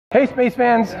Hey Space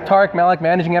fans, Tarek Malik,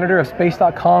 Managing Editor of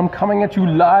Space.com, coming at you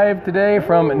live today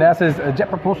from NASA's Jet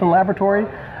Propulsion Laboratory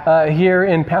here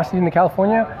in Pasadena,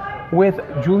 California, with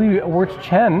Julie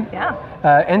Wirtz-Chen,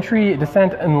 Entry,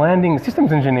 Descent, and Landing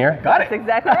Systems Engineer. That's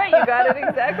exactly right. You got it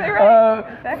exactly right.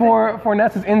 Exactly. For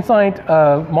NASA's InSight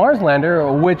Mars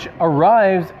lander, which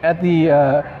arrives at the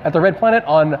Red Planet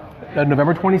on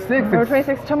November 26th. November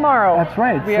 26th, tomorrow. That's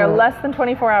right. We are less than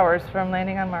 24 hours from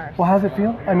landing on Mars. Well, how's it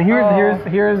feel? I mean,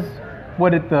 here's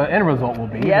what the end result will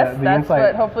be. Yes, the that's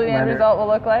what hopefully the end result will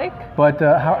look like. But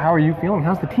how are you feeling?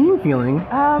 How's the team feeling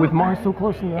with Mars so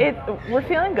close to the... We're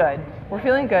feeling good. We're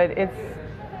feeling good.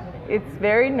 It's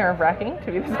very nerve-wracking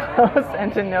to be this close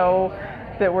and to know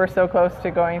that we're so close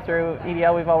to going through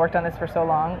EDL. We've all worked on this for so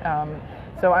long.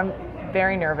 So I'm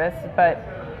very nervous, but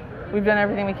we've done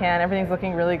everything we can. Everything's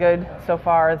looking really good so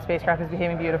far. The spacecraft is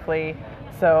behaving beautifully.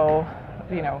 So,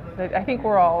 you know, I think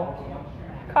we're all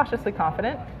cautiously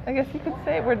confident, I guess you could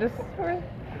say. We're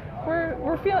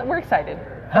excited.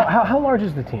 How large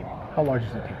is the team?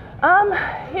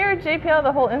 Here at JPL,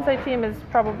 the whole InSight team is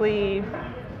probably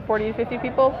 40 to 50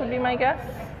 people would be my guess.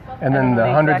 And then the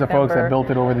hundreds of folks that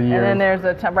built it over the years. And then there's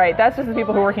a ton, right, that's just the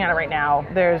people who are working on it right now.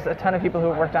 There's a ton of people who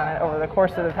have worked on it over the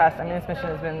course of the past, I mean, this mission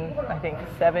has been, I think,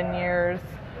 7 years.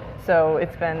 So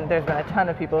there's been a ton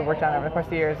of people who have worked on it over the course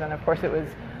of the years. And of course it was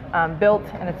built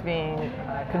and it's being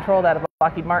controlled out of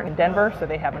Lockheed Martin in Denver. So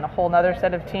they have a whole other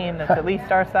set of team that's at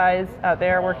least our size out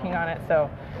there working on it. So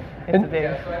it's a big...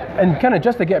 And kind of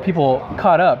just to get people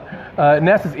caught up,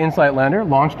 NASA's InSight lander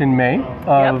launched in May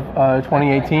of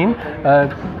 2018.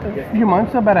 A few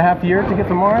months, about a half year to get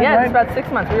to Mars, yeah, right? It's about 6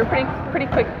 months. We were pretty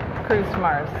quick cruise to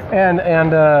Mars. And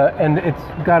it's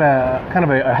got a kind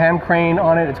of a hand crane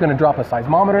on it. It's going to drop a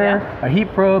seismometer, a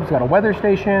heat probe. It's got a weather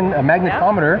station, a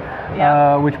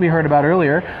magnetometer, which we heard about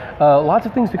earlier. Lots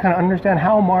of things to kind of understand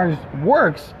how Mars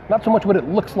works, not so much what it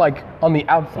looks like on the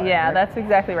outside. Yeah, right? That's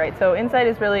exactly right. So InSight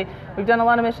is really, we've done a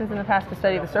lot of missions in the past to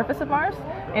study the surface of Mars.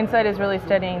 InSight is really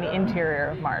studying the interior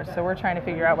of Mars. So we're trying to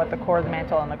figure out what the core, the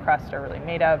mantle, and the crust are really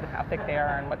made of, and how thick they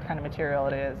are, and what kind of material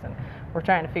it is. And we're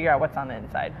trying to figure out what's on the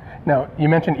inside. Now, you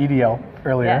mentioned EDL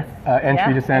earlier,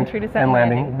 entry, descent, and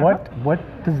landing.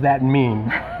 What does that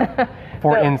mean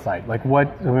for InSight? Like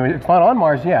it's not on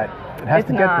Mars yet. It has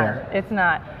to get there. It's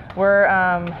not. We're,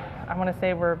 I want to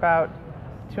say we're about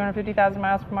 250,000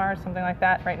 miles from Mars, something like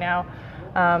that right now.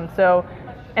 So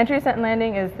entry, descent, and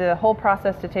landing is the whole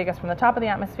process to take us from the top of the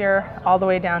atmosphere all the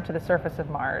way down to the surface of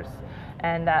Mars.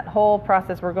 And that whole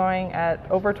process, we're going at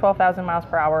over 12,000 miles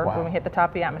per hour when we hit the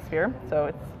top of the atmosphere, so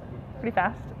it's pretty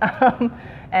fast.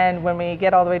 And when we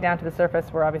get all the way down to the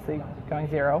surface, we're obviously going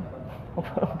zero.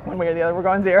 One way or the other, we're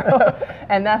going zero.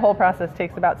 And that whole process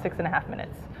takes about 6.5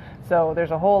 minutes. So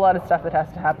there's a whole lot of stuff that has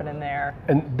to happen in there.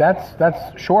 And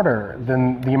that's shorter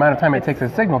than the amount of time it takes a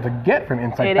signal to get from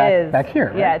InSight back here,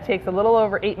 right? Yeah, it takes a little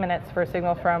over 8 minutes for a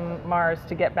signal from Mars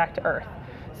to get back to Earth.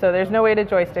 So there's no way to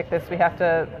joystick this. We have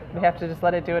to just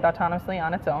let it do it autonomously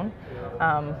on its own,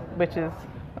 which is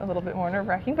a little bit more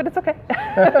nerve-wracking, but it's okay.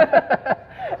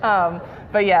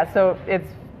 But yeah, so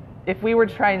if we were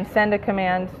to try and send a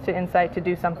command to InSight to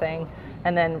do something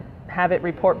and then have it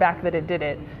report back that it did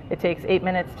it, it takes 8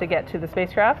 minutes to get to the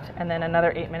spacecraft and then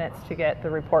another 8 minutes to get the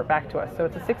report back to us. So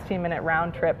it's a 16-minute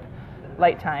round trip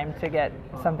light time to get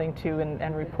something to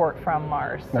and report from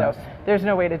Mars. Nice. So there's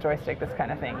no way to joystick this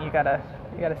kind of thing. You gotta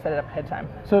set it up ahead of time.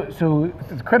 So it's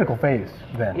a critical phase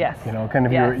then. Yes. You know, kind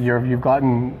of you've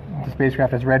gotten the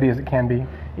spacecraft as ready as it can be.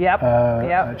 Yep.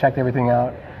 Checked everything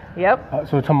out. Yep.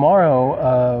 So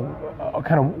tomorrow,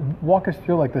 kind of walk us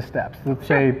through like the steps. Let's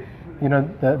say, you know,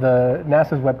 the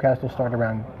NASA's webcast will start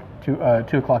around 2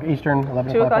 o'clock Eastern,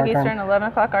 11 o'clock our time. 2 o'clock Eastern, 11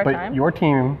 o'clock our time. But your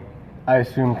team, I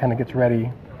assume, kind of gets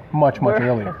ready much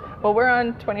earlier. Well, we're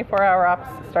on 24-hour ops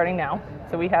starting now.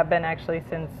 So we have been actually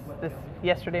since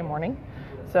yesterday morning.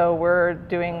 So we're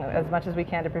doing as much as we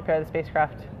can to prepare the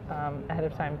spacecraft ahead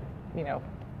of time, you know,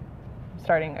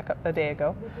 starting a day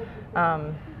ago.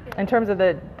 In terms of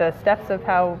the steps of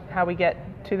how we get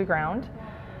to the ground,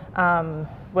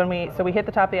 so we hit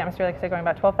the top of the atmosphere, like I said, going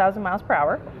about 12,000 miles per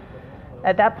hour.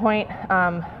 At that point,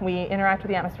 we interact with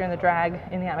the atmosphere, and the drag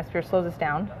in the atmosphere slows us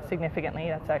down significantly.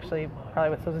 That's actually probably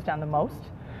what slows us down the most.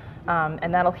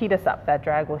 And that'll heat us up. That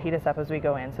drag will heat us up as we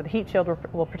go in. So the heat shield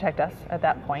will protect us at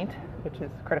that point, which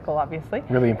is critical, obviously.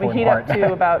 Really important We heat part. up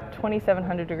to about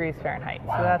 2,700 degrees Fahrenheit.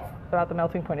 Wow. So that's about the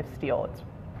melting point of steel. It's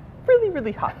really,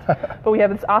 really hot. But we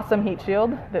have this awesome heat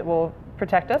shield that will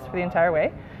protect us for the entire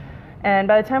way. And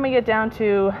by the time we get down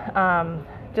to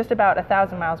just about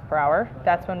 1,000 miles per hour,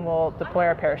 that's when we'll deploy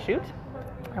our parachute.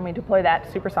 And we deploy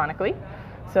that supersonically.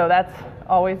 So that's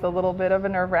always a little bit of a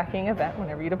nerve-wracking event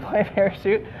whenever you deploy a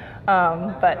parachute.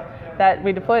 But that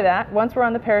we deploy that. Once we're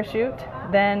on the parachute,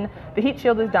 then the heat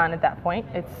shield is done at that point.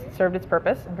 It's served its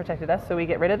purpose and protected us, so we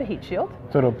get rid of the heat shield.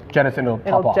 So it'll jettison, it'll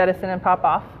pop off. Jettison and pop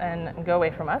off and go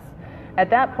away from us. At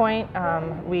that point,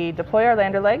 we deploy our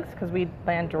lander legs because we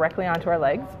land directly onto our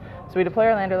legs. So we deploy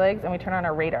our lander legs and we turn on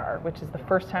our radar, which is the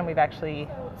first time we've actually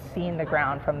seen the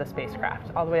ground from the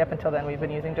spacecraft. All the way up until then, we've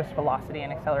been using just velocity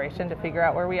and acceleration to figure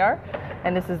out where we are.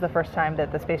 And this is the first time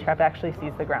that the spacecraft actually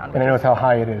sees the ground. And it knows how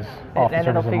high it is off the surface of Mars. And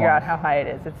it'll figure out how high it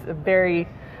is. It's a very,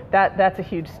 that's a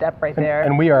huge step right there.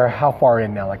 And we are how far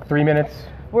in now? Like 3 minutes?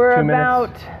 We're 2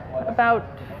 minutes? about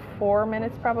 4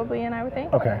 minutes probably in, I would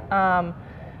think. Okay.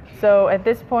 So at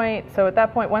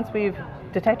that point, once we've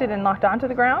detected and locked onto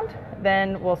the ground,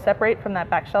 then we'll separate from that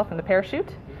back shelf and the parachute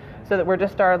so that we're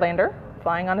just our lander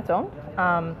flying on its own.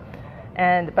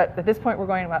 But at this point, we're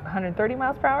going about 130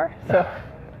 miles per hour, so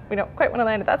we don't quite want to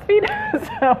land at that speed.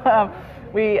 So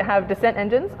we have descent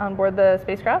engines on board the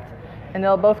spacecraft, and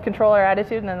they'll both control our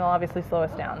attitude, and then they'll obviously slow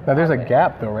us down. Now there's a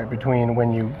gap though, right, between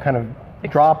when you kind of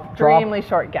extremely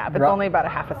short gap. It's only about a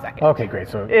half a second. Okay, great.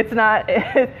 So it's not.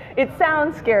 It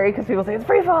sounds scary because people say it's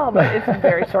free fall, but it's a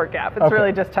very short gap. It's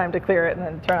really just time to clear it and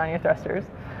then turn on your thrusters.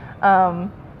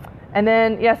 And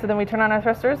then so then we turn on our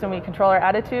thrusters and we control our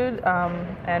attitude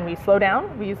and we slow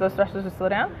down. We use those thrusters to slow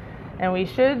down, and we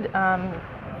should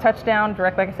touch down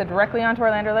directly onto our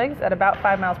lander legs at about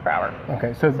 5 miles per hour.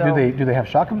 Okay, so do they have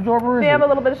shock absorbers? They have a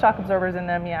little bit of shock absorbers in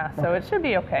them, yeah. So it should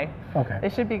be okay. Okay. They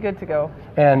should be good to go.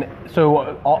 And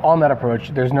so on that approach,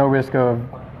 there's no risk of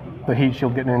the heat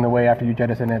shield getting in the way after you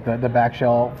jettison it, the back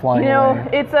shell flying away?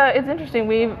 It's interesting.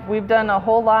 We've done a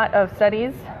whole lot of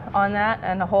studies on that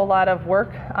and a whole lot of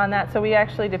work on that. So we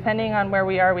actually, depending on where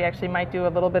we are, we actually might do a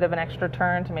little bit of an extra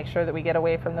turn to make sure that we get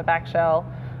away from the back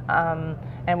shell.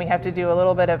 And we have to do a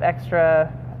little bit of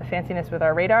extra fanciness with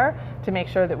our radar to make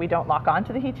sure that we don't lock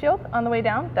onto the heat shield on the way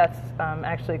down. That's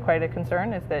actually quite a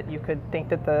concern, is that you could think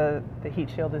that the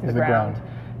heat shield is the ground,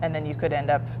 and then you could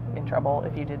end up in trouble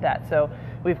if you did that. So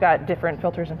we've got different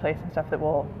filters in place and stuff that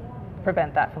will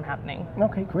prevent that from happening.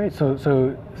 Okay, great. So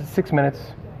 6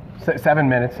 minutes, 7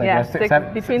 minutes, I guess.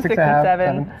 Between 6 and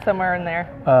 7, somewhere in there.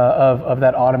 Of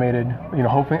that automated,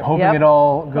 hoping it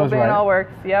all goes hoping right. It all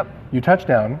works. Yep. You touch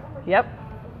down. Yep.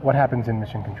 What happens in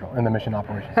mission control, in the mission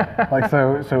operations?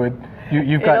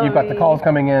 You've got the calls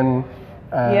coming in.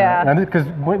 Because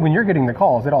when you're getting the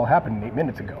calls, it all happened 8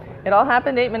 minutes ago. It all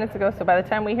happened 8 minutes ago. So by the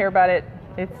time we hear about it,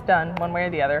 it's done one way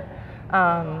or the other.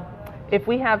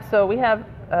 We have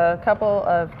a couple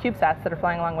of CubeSats that are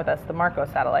flying along with us, the Marco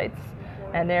satellites.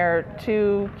 And they're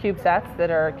 2 CubeSats that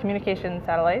are communication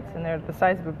satellites, and they're the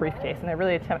size of a briefcase, and they're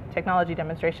really a technology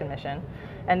demonstration mission.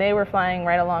 And they were flying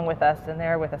right along with us, and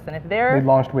they're with us. And if they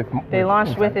launched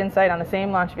with InSight on the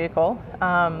same launch vehicle,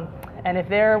 and if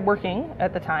they're working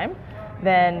at the time,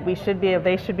 then they should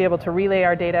be able to relay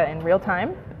our data in real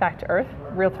time back to Earth.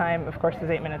 Real time, of course, is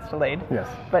 8 minutes delayed. Yes.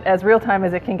 But as real time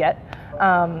as it can get,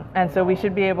 and so we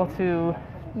should be able to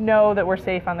know that we're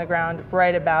safe on the ground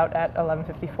right about at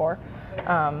 11:54.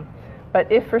 But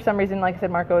if for some reason, like I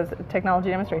said, Marco is a technology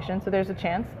demonstration, so there's a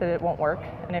chance that it won't work.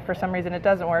 And if for some reason it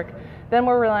doesn't work, then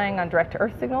we're relying on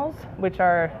direct-to-Earth signals, we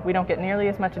don't get nearly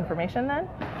as much information then.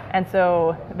 And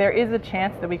so there is a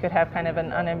chance that we could have kind of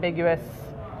an unambiguous,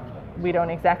 we don't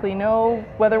exactly know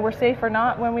whether we're safe or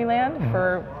not when we land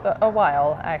for a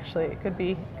while, actually. It could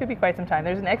be quite some time.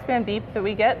 There's an X-band beep that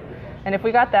we get, and if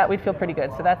we got that, we'd feel pretty good.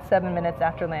 So that's 7 minutes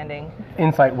after landing.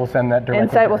 InSight will send that directly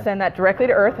InSight will send that directly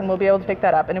to Earth, and we'll be able to pick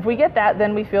that up. And if we get that,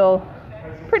 then we feel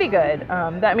pretty good.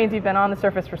 That means you've been on the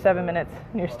surface for 7 minutes,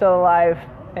 and you're still alive,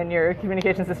 and your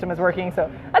communication system is working. So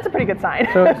that's a pretty good sign.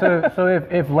 So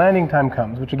if landing time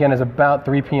comes, which again is about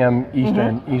 3 p.m.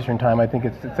 Eastern time, I think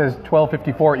it says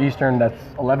 12:54 Eastern. That's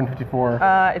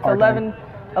 11:54. It's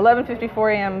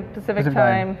 11:54 a.m. Pacific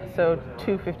time, so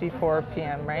 2:54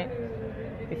 p.m. Right?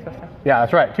 East Coast time. Yeah,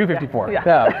 that's right. 2:54.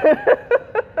 Yeah.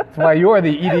 That's why you're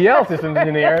the EDL systems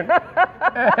engineer,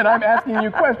 and I'm asking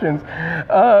you questions.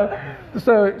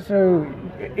 So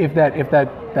if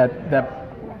that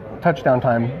touchdown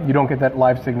time, you don't get that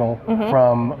live signal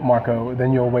from Marco,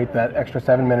 then you'll wait that extra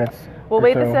 7 minutes. We'll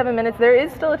wait the 7 minutes. There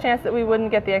is still a chance that we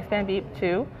wouldn't get the X-band beep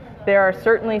too. There are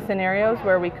certainly scenarios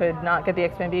where we could not get the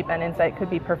X-band beep and InSight could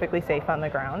be perfectly safe on the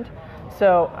ground.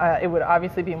 So it would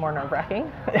obviously be more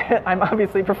nerve-wracking. I'm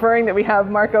obviously preferring that we have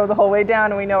Marco the whole way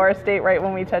down and we know our state right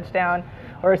when we touch down,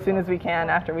 or as soon as we can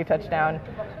after we touch down.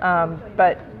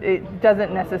 But it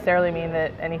doesn't necessarily mean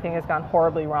that anything has gone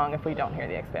horribly wrong if we don't hear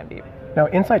the X-band beep. Now,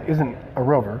 InSight isn't a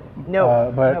rover.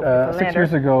 No, but no, it's a 6 lander.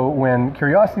 years ago, when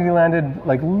Curiosity landed,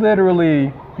 like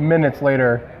literally minutes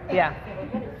later, Yeah.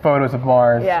 photos of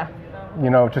Mars, Yeah.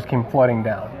 just came flooding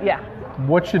down. Yeah.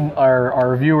 What should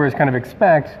our viewers kind of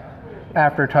expect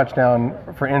after touchdown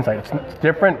for InSight? It's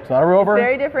different. It's not a rover.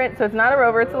 Very different. So it's not a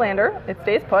rover, it's a lander. It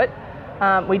stays put.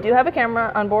 We do have a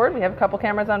camera on board. We have a couple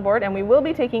cameras on board, and we will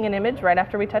be taking an image right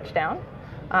after we touch down,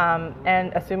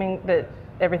 and assuming that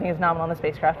everything is nominal in the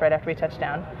spacecraft right after we touch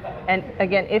down. And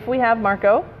again, if we have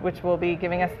Marco, which will be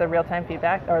giving us the real-time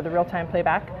feedback or the real-time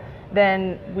playback,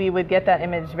 then we would get that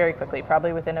image very quickly,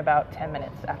 probably within about 10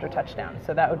 minutes after touchdown.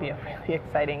 So that would be a really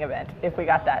exciting event if we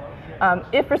got that.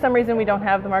 If for some reason we don't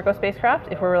have the Marco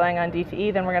spacecraft, if we're relying on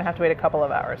DTE, then we're going to have to wait a couple of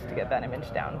hours to get that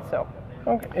image down. So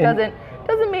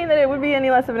doesn't mean that it would be any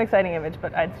less of an exciting image,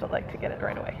 but I'd still like to get it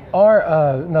right away.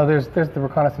 No, there's the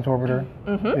reconnaissance orbiter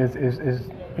is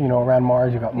around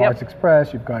Mars. You've got Mars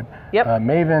Express. You've got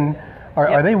Maven.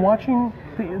 Are they watching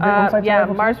the InSight? Yeah,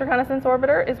 Mars Reconnaissance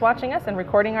Orbiter is watching us and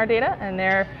recording our data, and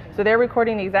they're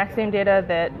recording the exact same data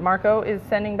that Marco is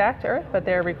sending back to Earth, but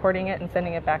they're recording it and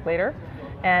sending it back later.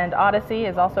 And Odyssey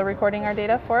is also recording our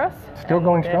data for us. Still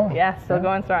going strong. Yeah, still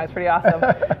going strong. It's pretty awesome.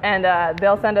 And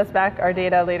they'll send us back our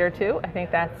data later too. I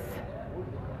think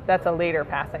that's a later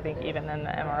pass, I think, even than the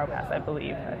MRO pass, I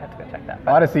believe. I have to go check that.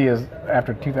 But Odyssey is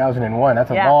after 2001. That's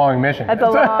a long mission. That's a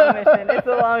long mission. It's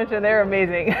a long mission. They're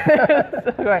amazing.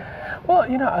 Well,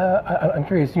 I'm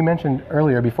curious. You mentioned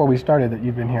earlier, before we started, that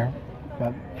you've been here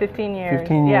about 15 years.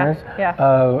 15 years.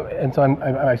 Yeah. And so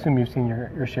I assume you've seen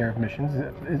your share of missions.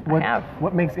 I have.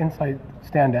 What makes InSight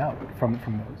stand out from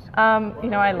those?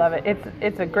 I love it. I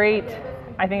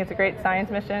think it's a great science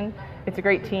mission. It's a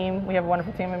great team. We have a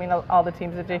wonderful team. I mean, all the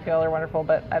teams at JPL are wonderful,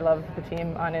 but I love the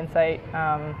team on InSight.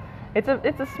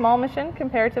 It's a small mission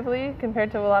compared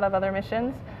to a lot of other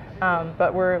missions,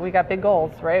 but we got big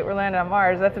goals, right? We're landing on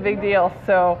Mars. That's a big deal.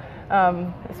 So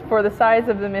for the size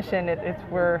of the mission,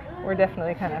 we're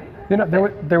definitely kind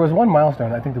of. There was one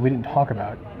milestone I think that we didn't talk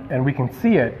about, and we can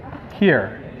see it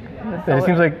here. It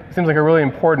seems like a really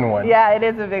important one. Yeah, it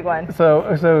is a big one.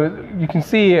 So you can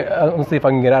see. Let's see if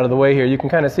I can get out of the way here. You can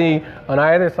kind of see on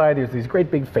either side there's these great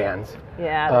big fans.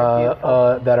 Yeah, they're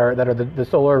beautiful. That are the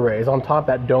solar arrays. On top,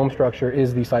 that dome structure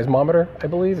is the seismometer, I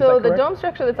believe. So is that the dome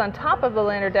structure that's on top of the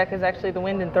lander deck is actually the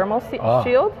wind and thermal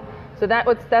shield. So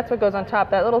that's what goes on top.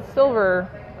 That little silver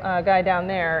guy down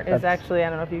there is actually, I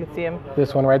don't know if you can see him.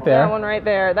 This one right there? That one right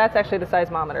there, that's actually the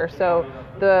seismometer. So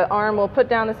the arm will put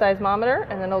down the seismometer,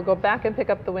 and then it'll go back and pick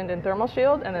up the wind and thermal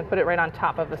shield, and then put it right on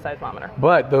top of the seismometer.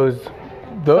 But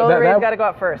solar arrays got to go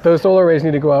out first. Those solar arrays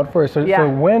need to go out first. So Yeah.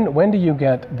 when do you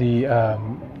get the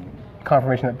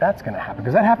confirmation that that's going to happen?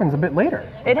 Because that happens a bit later.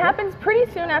 It happens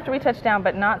pretty soon after we touch down,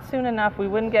 but not soon enough. We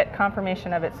wouldn't get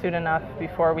confirmation of it soon enough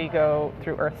before we go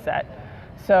through EarthSat.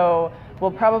 So we'll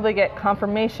probably get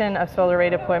confirmation of solar array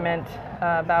deployment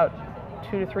about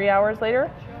 2 to 3 hours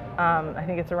later. I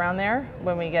think it's around there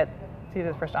when we get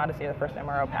either the first Odyssey or the first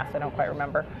MRO pass. I don't quite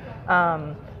remember.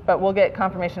 But we'll get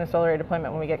confirmation of solar array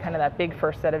deployment when we get kind of that big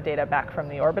first set of data back from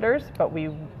the orbiters, but we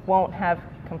won't have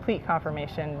complete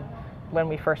confirmation when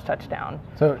we first touch down.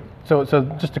 So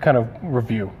just to kind of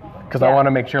review, because I want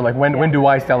to make sure, like, when do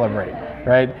I celebrate,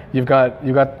 right? You've got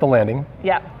the landing.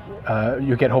 Yeah.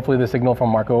 You get hopefully the signal from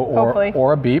Marco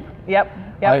or a beep. Yep.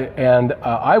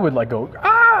 I would like go,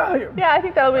 ah! Yeah, I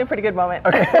think that'll be a pretty good moment.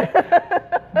 Okay.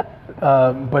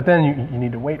 But then you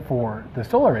need to wait for the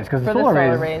solar arrays, because the solar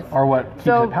arrays are what keeps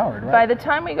it powered, right? By the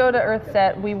time we go to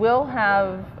EarthSat, we will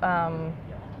have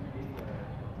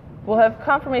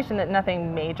confirmation that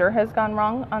nothing major has gone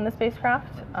wrong on the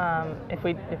spacecraft. If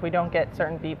we don't get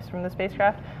certain beeps from the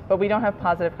spacecraft, but we don't have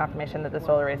positive confirmation that the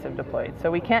solar arrays have deployed. So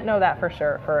we can't know that for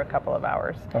sure for a couple of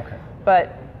hours. Okay.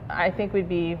 But I think we'd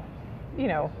be,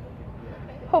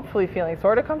 hopefully feeling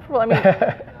sort of comfortable. I mean,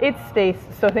 it's space,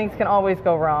 so things can always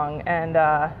go wrong, and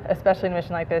especially in a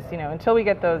mission like this, until we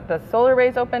get the solar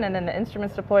arrays open and then the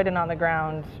instruments deployed and on the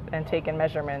ground and taking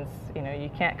measurements, you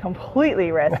can't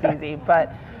completely rest easy.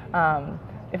 But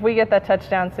if we get that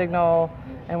touchdown signal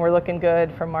and we're looking good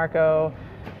from Marco,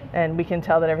 and we can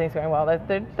tell that everything's going well,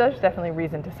 there's definitely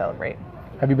reason to celebrate.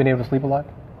 Have you been able to sleep a lot?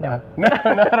 No. No,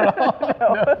 not at all.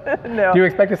 No. Do you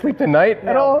expect to sleep tonight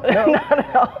at all? No. Not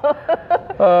at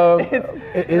all.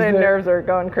 The nerves are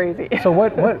going crazy. So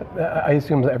what I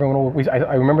assume that everyone will.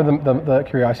 I remember the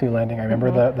Curiosity landing. I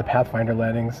remember the Pathfinder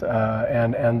landings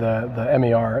and the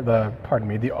MER.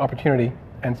 The Opportunity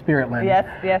and Spirit landings.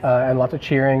 Yes. And lots of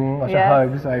cheering, lots of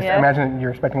hugs. I imagine you're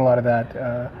expecting a lot of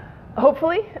that.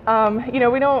 Hopefully,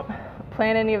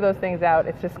 plan any of those things out.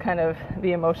 It's just kind of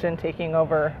the emotion taking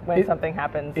over when something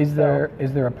happens. Is there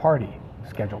a party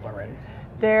scheduled already?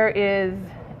 There is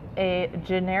a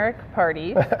generic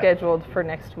party scheduled for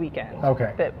next weekend.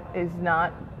 Okay. That is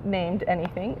not named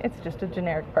anything. It's just a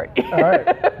generic party. All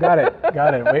right, got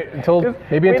it. Wait until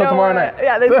tomorrow night.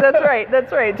 Yeah, that's right.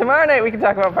 That's right. Tomorrow night we can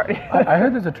talk about party. I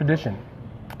heard there's a tradition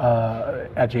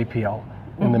at JPL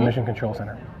in the Mission Control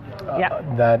Center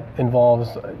that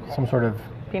involves some sort of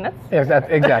peanuts.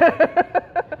 Exactly.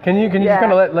 Can you just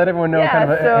kind of let everyone know kind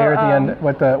of here at the end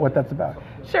what that's about?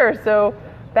 Sure. So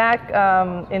back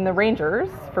in the Rangers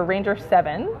for Ranger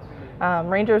 7,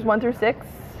 Rangers 1 through 6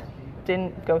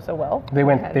 didn't go so well. They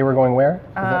were going where?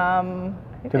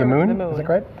 To the moon? Is that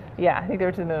correct? Yeah, I think they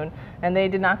were to the moon, and they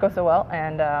did not go so well,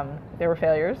 and they were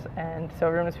failures, and so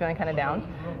everyone was feeling kind of down.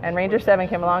 And Ranger 7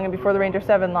 came along, and before the Ranger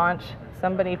 7 launch,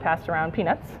 somebody passed around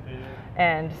peanuts,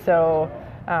 and so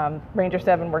Ranger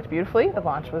 7 worked beautifully. The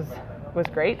launch was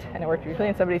great, and it worked beautifully,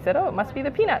 and somebody said, oh, it must be the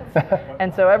peanuts.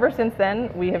 And so ever since then,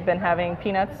 we have been having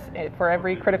peanuts for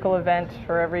every critical event,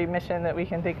 for every mission that we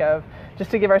can think of,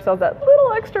 just to give ourselves that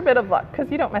little extra bit of luck,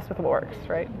 because you don't mess with what works,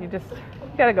 right? You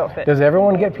gotta go with it. Does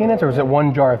everyone get peanuts, or is it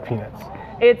one jar of peanuts?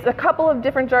 It's a couple of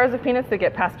different jars of peanuts that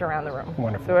get passed around the room.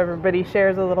 Wonderful. So everybody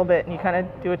shares a little bit, and you kind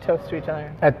of do a toast to each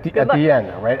other. At the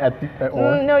end, right?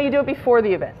 No, you do it before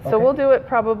the event. Okay. So we'll do it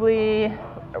probably,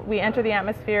 we enter the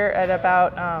atmosphere at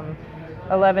about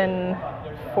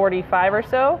 11:45 or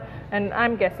so, and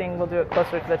I'm guessing we'll do it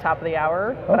closer to the top of the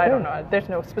hour, but I don't know. There's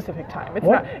no specific time.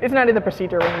 It's not in the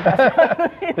procedure when you pass it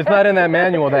around. It's not in that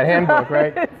manual, that handbook,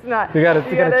 right? It's not. You gotta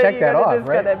check that off,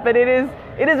 right? But it is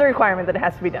a requirement that it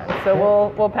has to be done.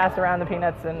 So we'll pass around the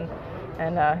peanuts and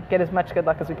get as much good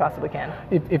luck as we possibly can.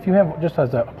 If you have, just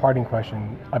as a parting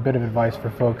question, a bit of advice for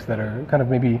folks that are kind of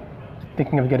maybe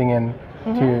thinking of getting in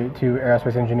to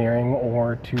aerospace engineering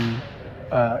or to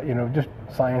just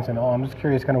science and all. I'm just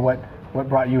curious kind of what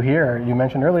brought you here. You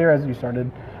mentioned earlier as you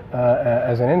started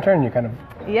as an intern, you kind of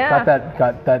got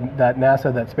that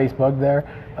NASA, that space bug there.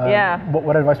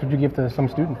 What advice would you give to some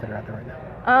students that are out there right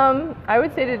now? I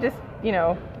would say to just,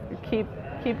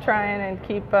 keep trying and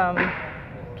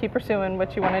keep pursuing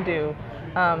what you want to do.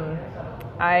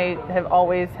 I have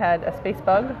always had a space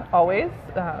bug, always,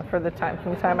 from the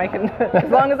time I can, as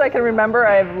long as I can remember.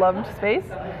 I've loved space,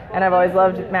 and I've always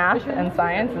loved math and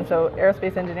science, and so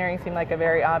aerospace engineering seemed like a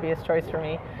very obvious choice for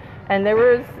me. And there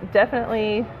was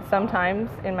definitely some times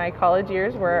in my college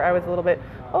years where I was a little bit,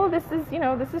 this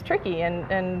is tricky,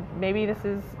 and maybe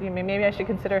maybe I should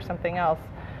consider something else.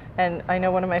 And I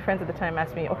know one of my friends at the time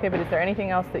asked me, okay, but is there anything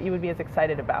else that you would be as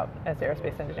excited about as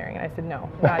aerospace engineering? And I said, no,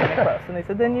 not even close. And they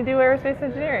said, then you do aerospace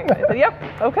engineering. I said, yep,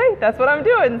 okay, that's what I'm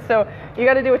doing. So you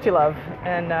got to do what you love.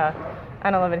 And I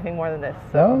don't love anything more than this.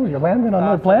 So. No, you're landing on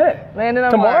another planet. Landing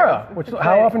on tomorrow. Mars.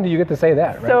 How often do you get to say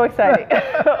that? Right? So exciting.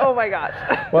 Oh my gosh.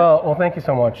 Well, thank you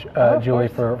so much, Julie,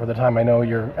 for the time. I know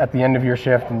you're at the end of your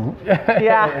shift and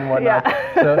and whatnot.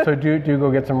 Yeah. So do go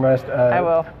get some rest. I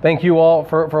will. Thank you all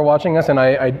for watching us, and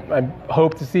I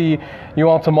hope to see you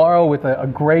all tomorrow with a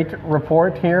great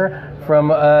report here from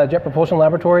Jet Propulsion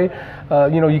Laboratory.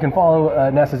 You can follow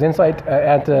NASA's InSight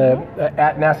at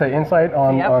NASA InSight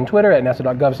on Twitter, at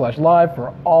nasa.gov/live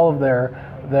for all of their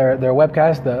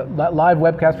webcasts. The live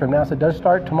webcast from NASA does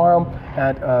start tomorrow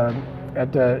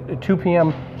at 2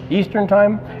 p.m. Eastern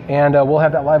time, and we'll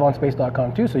have that live on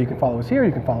space.com too, so you can follow us here,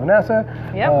 you can follow NASA.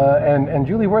 Yep. And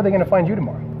Julie, where are they going to find you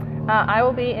tomorrow? I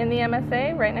will be in the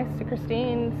MSA right next to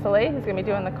Christine Soleil, who's going to be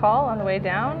doing the call on the way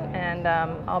down, and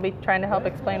I'll be trying to help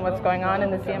explain what's going on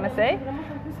in the CMSA.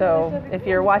 So if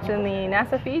you're watching the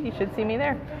NASA feed, you should see me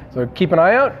there. So keep an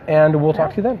eye out, and we'll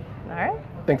talk to you then. All right.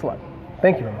 Thanks a lot.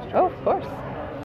 Thank you very much. Oh, of course.